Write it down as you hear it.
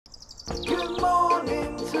Good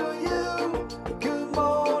morning to you. Good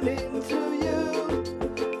morning to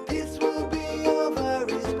you. This will be a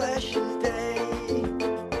very special day.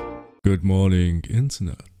 Good morning,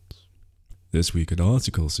 Internet. This week, an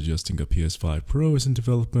article suggesting a PS5 Pro is in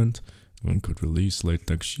development and could release late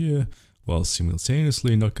next year, while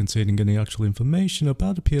simultaneously not containing any actual information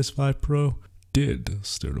about the PS5 Pro, did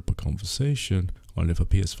stir up a conversation on if a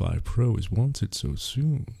PS5 Pro is wanted so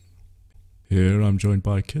soon. Here I'm joined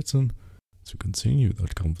by Kitten to continue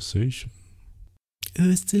that conversation. Oh,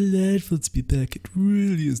 it's delightful to be back. It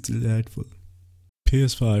really is delightful.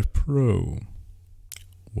 PS5 Pro.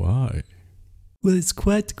 Why? Well, it's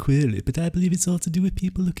quite queerly, but I believe it's all to do with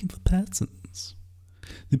people looking for patterns.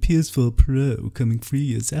 The PS4 Pro coming 3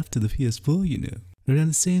 years after the PS4, you know, around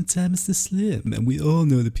the same time as the Slim, and we all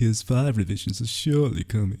know the PS5 revisions are surely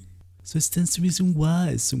coming. So it stands to reason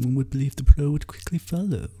why someone would believe the Pro would quickly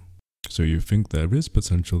follow. So you think there is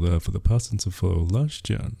potential there for the pattern to follow last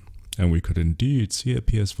gen, and we could indeed see a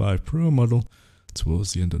PS5 Pro model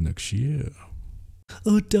towards the end of next year?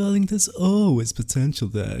 Oh darling, there's always potential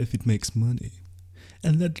there if it makes money.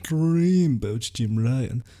 And that dreamboat Jim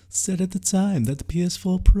Ryan said at the time that the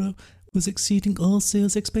PS4 Pro was exceeding all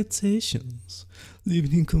sales expectations,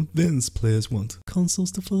 leaving him convinced players want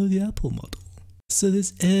consoles to follow the Apple model. So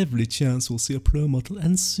there's every chance we'll see a Pro model,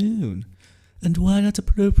 and soon. And why not a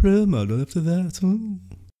Pro model after that,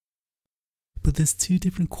 But there's two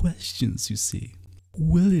different questions, you see.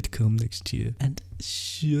 Will it come next year, and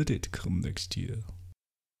should it come next year?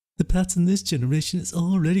 The pattern this generation is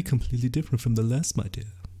already completely different from the last, my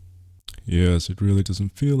dear. Yes, it really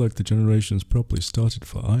doesn't feel like the generation's properly started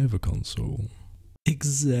for either console.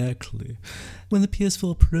 Exactly. When the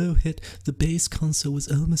PS4 Pro hit, the base console was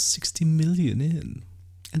almost 60 million in,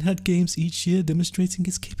 and had games each year demonstrating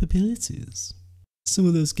its capabilities. Some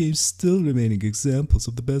of those games still remaining examples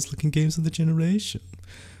of the best looking games of the generation.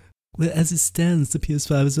 Where as it stands, the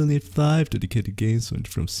PS5 has only had 5 dedicated games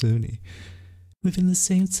from Sony, within the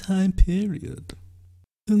same time period.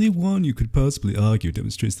 Only one you could possibly argue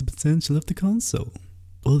demonstrates the potential of the console.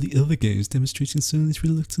 All the other games demonstrating Sony's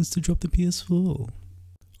reluctance to drop the PS4.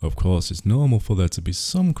 Of course, it's normal for there to be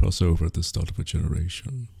some crossover at the start of a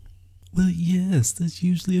generation. Well, yes, there's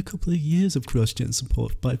usually a couple of years of cross-gen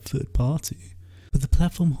support by third party, but the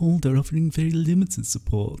platform holder offering very limited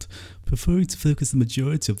support, preferring to focus the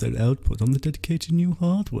majority of their output on the dedicated new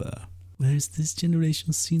hardware, whereas this generation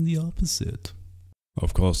has seen the opposite.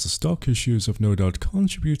 Of course, the stock issues have no doubt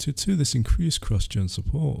contributed to this increased cross-gen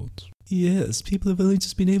support. Yes, people have only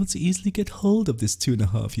just been able to easily get hold of this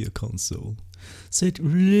 2.5-year console. So it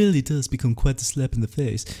really does become quite a slap in the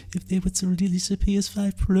face if they were to release a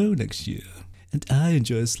PS5 Pro next year. And I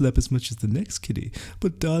enjoy a slap as much as the next kitty,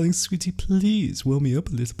 but darling sweetie, please warm me up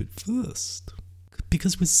a little bit first.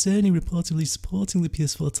 Because with Cerny reportedly supporting the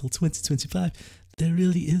PS4 till 2025, there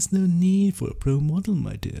really is no need for a Pro model,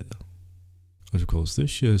 my dear. Of course,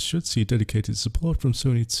 this year should see dedicated support from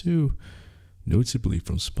Sony too, notably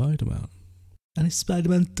from Spider-Man. And if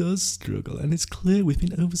Spider-Man does struggle, and it's clear we've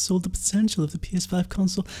been oversold the potential of the PS5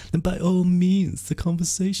 console, then by all means the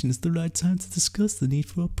conversation is the right time to discuss the need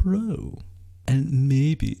for a Pro. And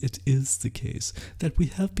maybe it is the case that we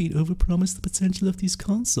have been overpromised the potential of these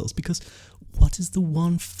consoles, because what is the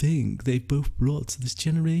one thing they've both brought to this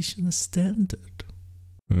generation as standard?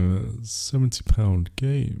 £70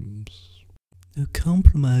 games. No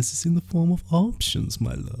compromises in the form of options,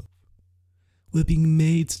 my love. We're being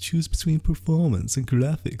made to choose between performance and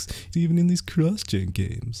graphics, even in these cross-gen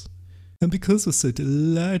games. And because we're so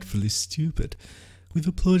delightfully stupid, we've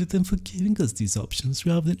applauded them for giving us these options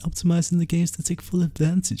rather than optimizing the games to take full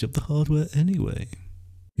advantage of the hardware anyway.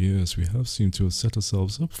 Yes, we have seemed to have set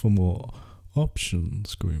ourselves up for more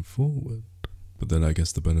options going forward. But then I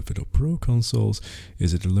guess the benefit of Pro consoles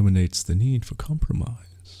is it eliminates the need for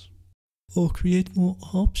compromise. Or create more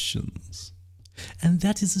options. And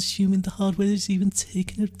that is assuming the hardware is even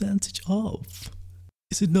taken advantage of.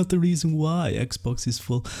 Is it not the reason why Xbox's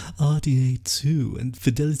full RDNA 2 and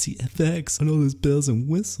Fidelity FX and all those bells and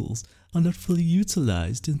whistles are not fully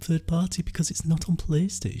utilized in third party because it's not on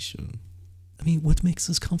PlayStation? I mean, what makes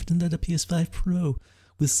us confident that a PS5 Pro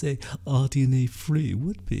with, say, RDNA 3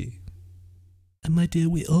 would be? And my dear,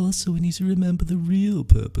 we also need to remember the real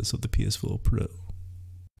purpose of the PS4 Pro.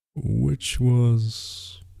 Which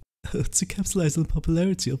was... to capitalize on the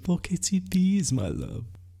popularity of 4K TVs, my love.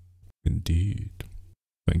 Indeed.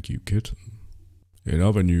 Thank you, Kitten. In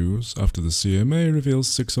other news, after the CMA reveals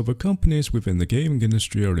 6 other companies within the gaming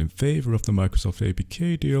industry are in favor of the Microsoft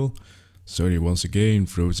APK deal, Sony once again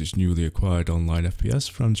throws its newly acquired online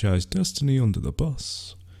FPS franchise Destiny under the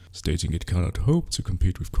bus. stating it cannot hope to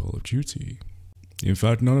compete with Call of Duty. In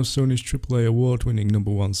fact, none of Sony's AAA award-winning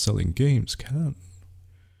 #1 selling games can.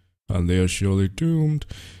 And they are surely doomed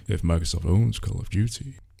if Microsoft owns Call of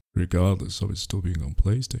Duty, regardless of it still being on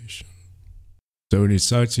PlayStation. Sony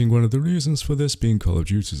citing one of the reasons for this being Call of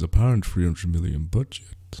Duty's apparent $300 million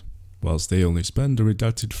budget, whilst they only spend a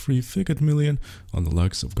redacted three-figured million on the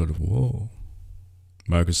likes of God of War.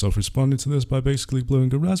 Microsoft responded to this by basically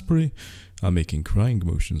blowing a raspberry and making crying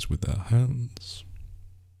motions with their hands.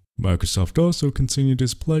 Microsoft also continued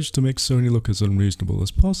its pledge to make Sony look as unreasonable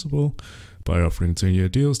as possible by offering 10-year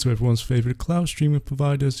deals to everyone's favourite cloud streaming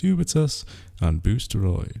providers Ubitus and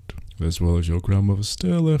Boosteroid, as well as your grandmother's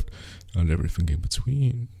stairlift and everything in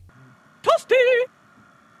between. Toasty!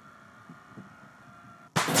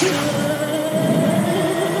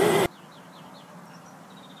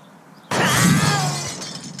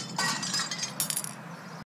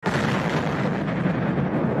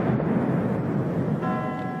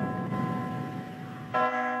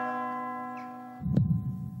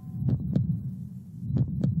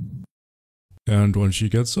 And when she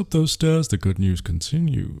gets up those stairs, the good news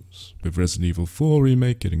continues, with Resident Evil 4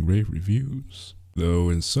 Remake getting rave reviews. Though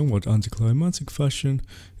in somewhat anticlimactic fashion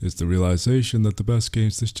is the realization that the best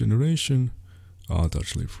games this generation aren't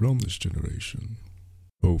actually from this generation.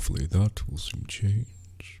 Hopefully that will soon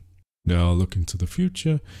change. Now looking to the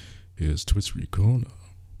future, here's Twittery Corner.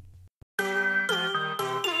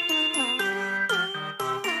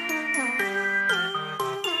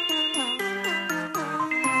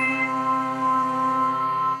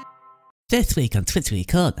 This week on Twittery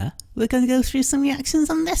Corner, we're going to go through some reactions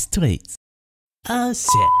on this tweet. Oh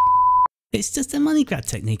shit. It's just a money grab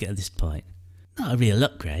technique at this point, not a real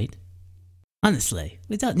upgrade. Honestly,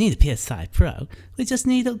 we don't need a PS5 Pro, we just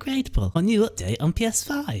need upgradable or new update on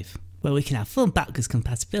PS5, where we can have full backwards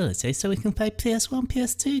compatibility so we can play PS1,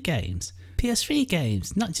 PS2 games, PS3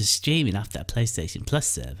 games, not just streaming off that PlayStation Plus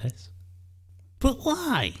service. But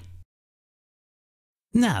why?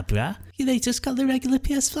 Nah bruh, they just got the regular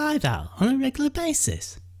PS5 out on a regular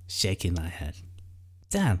basis. Shaking my head.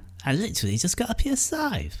 Damn, I literally just got a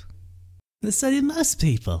PS5. And so did most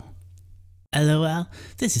people. LOL,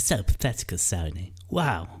 this is so pathetic of Sony.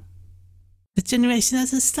 Wow. The generation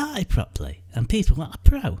hasn't started properly and people want a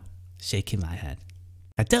Pro. Shaking my head.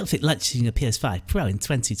 I don't think launching a PS5 Pro in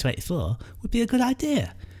 2024 would be a good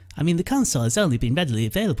idea. I mean, the console has only been readily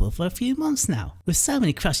available for a few months now. With so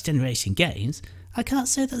many cross-generation games, I can't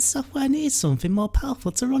say that the software needs something more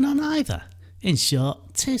powerful to run on either. In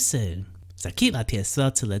short, too soon. So I keep my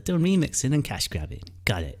PS4 till they're done remixing and cash grabbing.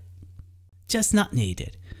 Got it. Just not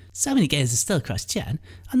needed. So many games are still cross-gen,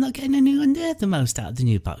 I'm not getting anywhere near the most out of the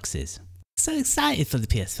new boxes. So excited for the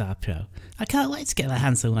PS5 Pro. I can't wait to get my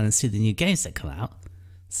hands on one and see the new games that come out.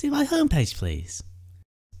 See my homepage please.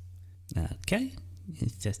 Okay,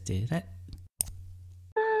 let's just do that.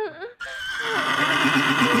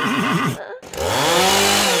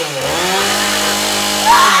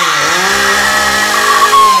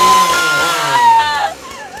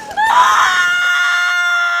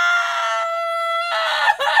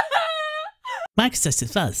 Microsoft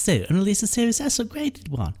has followed suit and released a Series S upgraded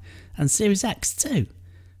one, and Series X too.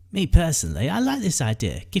 Me personally, I like this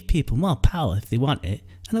idea, give people more power if they want it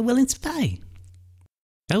and are willing to pay.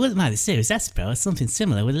 I wouldn't mind the Series S Pro or something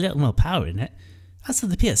similar with a little more power in it. As for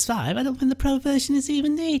the PS5, I don't think the Pro version is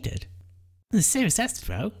even needed. And the Series S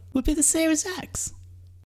Pro would be the Series X.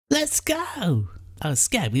 Let's go! I was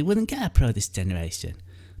scared we wouldn't get a Pro this generation,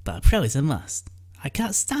 but a Pro is a must. I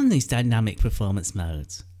can't stand these dynamic performance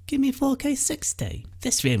modes. Give me 4K 60.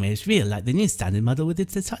 This rumor is real like the new standard model with the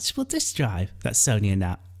detachable disk drive that Sony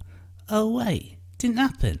announced. Oh wait, didn't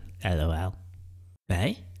happen, LOL.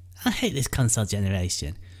 Hey, I hate this console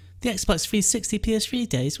generation. The Xbox 360 PS3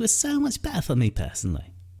 days were so much better for me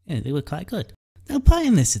personally. Yeah, they were quite good. No point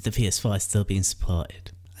in this if the PS4 is still being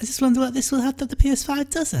supported. I just wonder what this will have that the PS5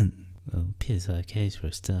 doesn't. Well, PS5 case for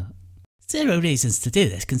a start. Zero reasons to do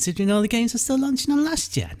this considering all the games are still launching on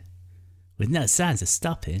last gen. With no signs of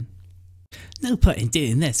stopping. No point in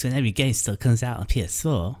doing this when every game still comes out on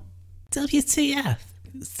PS4. WTF?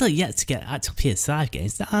 Still yet to get actual PS5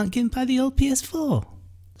 games that aren't given by the old PS4.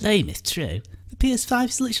 Lame if true, the PS5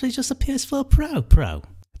 is literally just a PS4 Pro.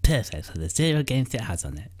 Perfect for the zero games it has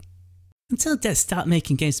on it. Until devs start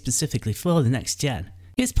making games specifically for the next gen,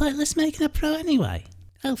 it's pointless making a Pro anyway.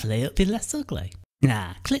 Hopefully it'll be less ugly.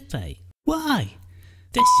 Nah, clickbait. Why?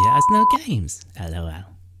 This year has no games, LOL.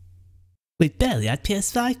 We barely had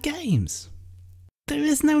PS5 games. There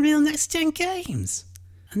is no real next gen games.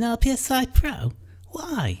 And now PS5 Pro?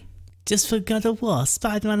 Why? Just for God of War,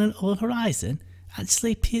 Spider-Man and All Horizon?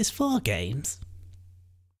 Actually PS4 games?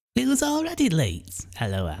 It was already leaked,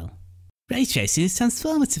 lol. Ray tracing is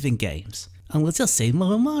transformative in games, and we'll just see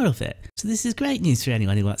more and more of it, so this is great news for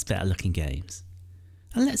anyone who wants better looking games.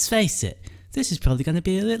 And let's face it, this is probably going to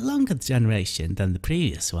be a bit longer generation than the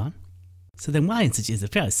previous one. So then why introduce the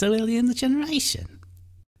Pro so early in the generation?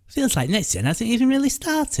 Feels like next gen hasn't even really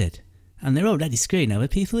started, and they're already screwing over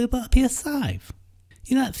people who bought a PS5.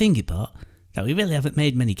 You know that thing you bought, that we really haven't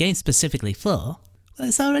made many games specifically for? Well,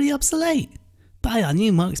 it's already obsolete. Buy our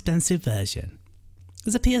new more expensive version.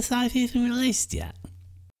 Has the PS5 even released yet?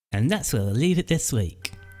 And that's where we'll leave it this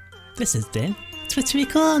week. This has been Twittery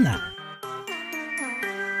Corner.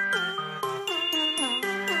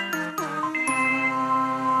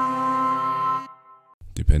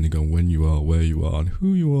 Depending on when you are, where you are, and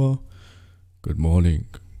who you are, good morning,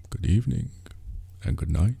 good evening, and good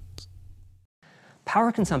night.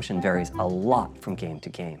 Power consumption varies a lot from game to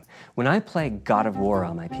game. When I play God of War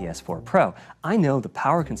on my PS4 Pro, I know the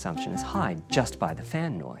power consumption is high just by the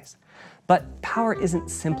fan noise. But power isn't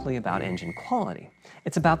simply about engine quality.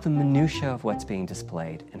 It's about the minutiae of what's being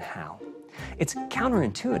displayed and how. It's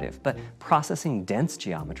counterintuitive, but processing dense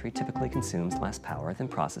geometry typically consumes less power than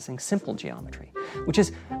processing simple geometry, which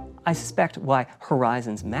is, I suspect, why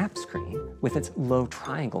Horizon's map screen, with its low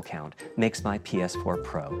triangle count, makes my PS4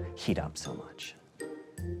 Pro heat up so much.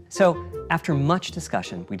 So, after much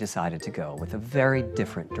discussion, we decided to go with a very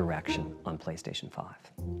different direction on PlayStation 5.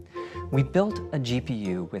 We built a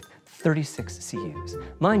GPU with 36 CUs.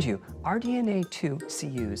 Mind you, RDNA 2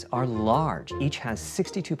 CUs are large. Each has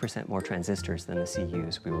 62% more transistors than the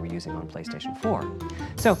CUs we were using on PlayStation 4.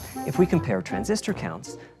 So, if we compare transistor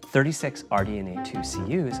counts, 36 RDNA 2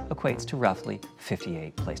 CUs equates to roughly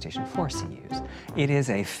 58 PlayStation 4 CUs. It is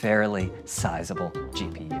a fairly sizable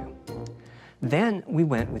GPU. Then we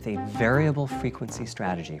went with a variable frequency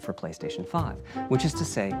strategy for PlayStation 5, which is to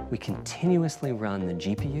say we continuously run the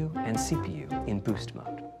GPU and CPU in boost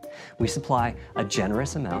mode. We supply a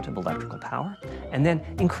generous amount of electrical power and then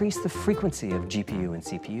increase the frequency of GPU and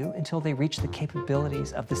CPU until they reach the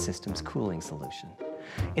capabilities of the system's cooling solution.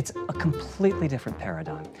 It's a completely different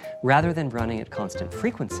paradigm. Rather than running at constant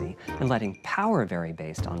frequency and letting power vary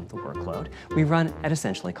based on the workload, we run at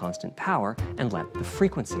essentially constant power and let the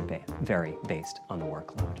frequency vary based on the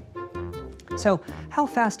workload. So, how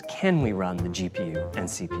fast can we run the GPU and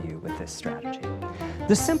CPU with this strategy?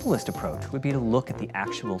 The simplest approach would be to look at the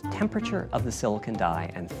actual temperature of the silicon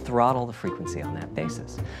die and throttle the frequency on that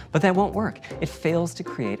basis. But that won't work. It fails to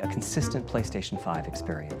create a consistent PlayStation 5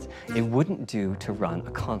 experience. It wouldn't do to run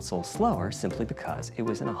a console slower simply because it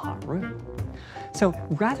was in a hot room. So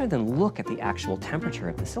rather than look at the actual temperature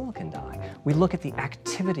of the silicon die, we look at the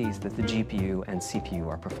activities that the GPU and CPU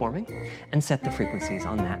are performing and set the frequencies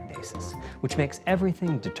on that basis, which makes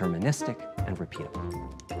everything deterministic and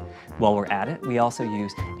repeatable. While we're at it, we also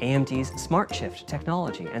use AMD's Smart Shift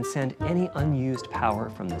technology and send any unused power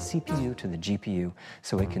from the CPU to the GPU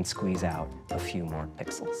so it can squeeze out a few more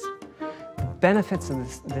pixels. The benefits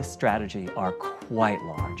of this strategy are quite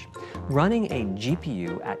large. Running a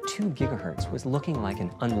GPU at 2 GHz was looking like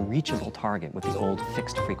an unreachable target with the old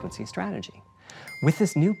fixed frequency strategy. With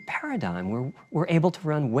this new paradigm, we're able to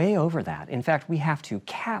run way over that. In fact, we have to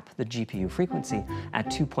cap the GPU frequency at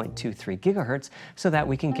 2.23 GHz so that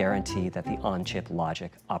we can guarantee that the on-chip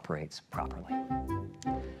logic operates properly.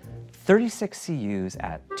 36 CUs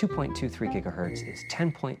at 2.23 GHz is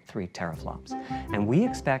 10.3 teraflops, and we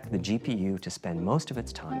expect the GPU to spend most of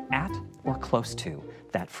its time at or close to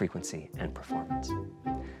that frequency and performance.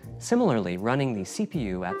 Similarly, running the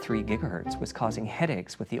CPU at 3 GHz was causing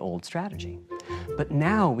headaches with the old strategy. But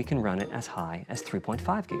now we can run it as high as 3.5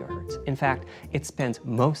 GHz. In fact, it spends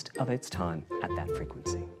most of its time at that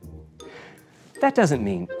frequency. That doesn't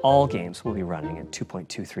mean all games will be running at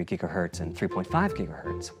 2.23 GHz and 3.5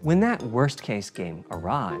 GHz. When that worst-case game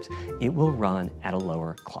arrives, it will run at a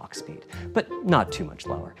lower clock speed, but not too much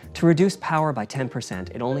lower. To reduce power by 10%,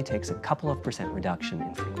 it only takes a couple of percent reduction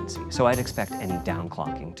in frequency, so I'd expect any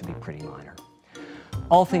downclocking to be pretty minor.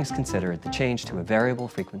 All things considered, the change to a variable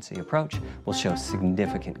frequency approach will show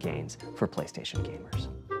significant gains for PlayStation gamers.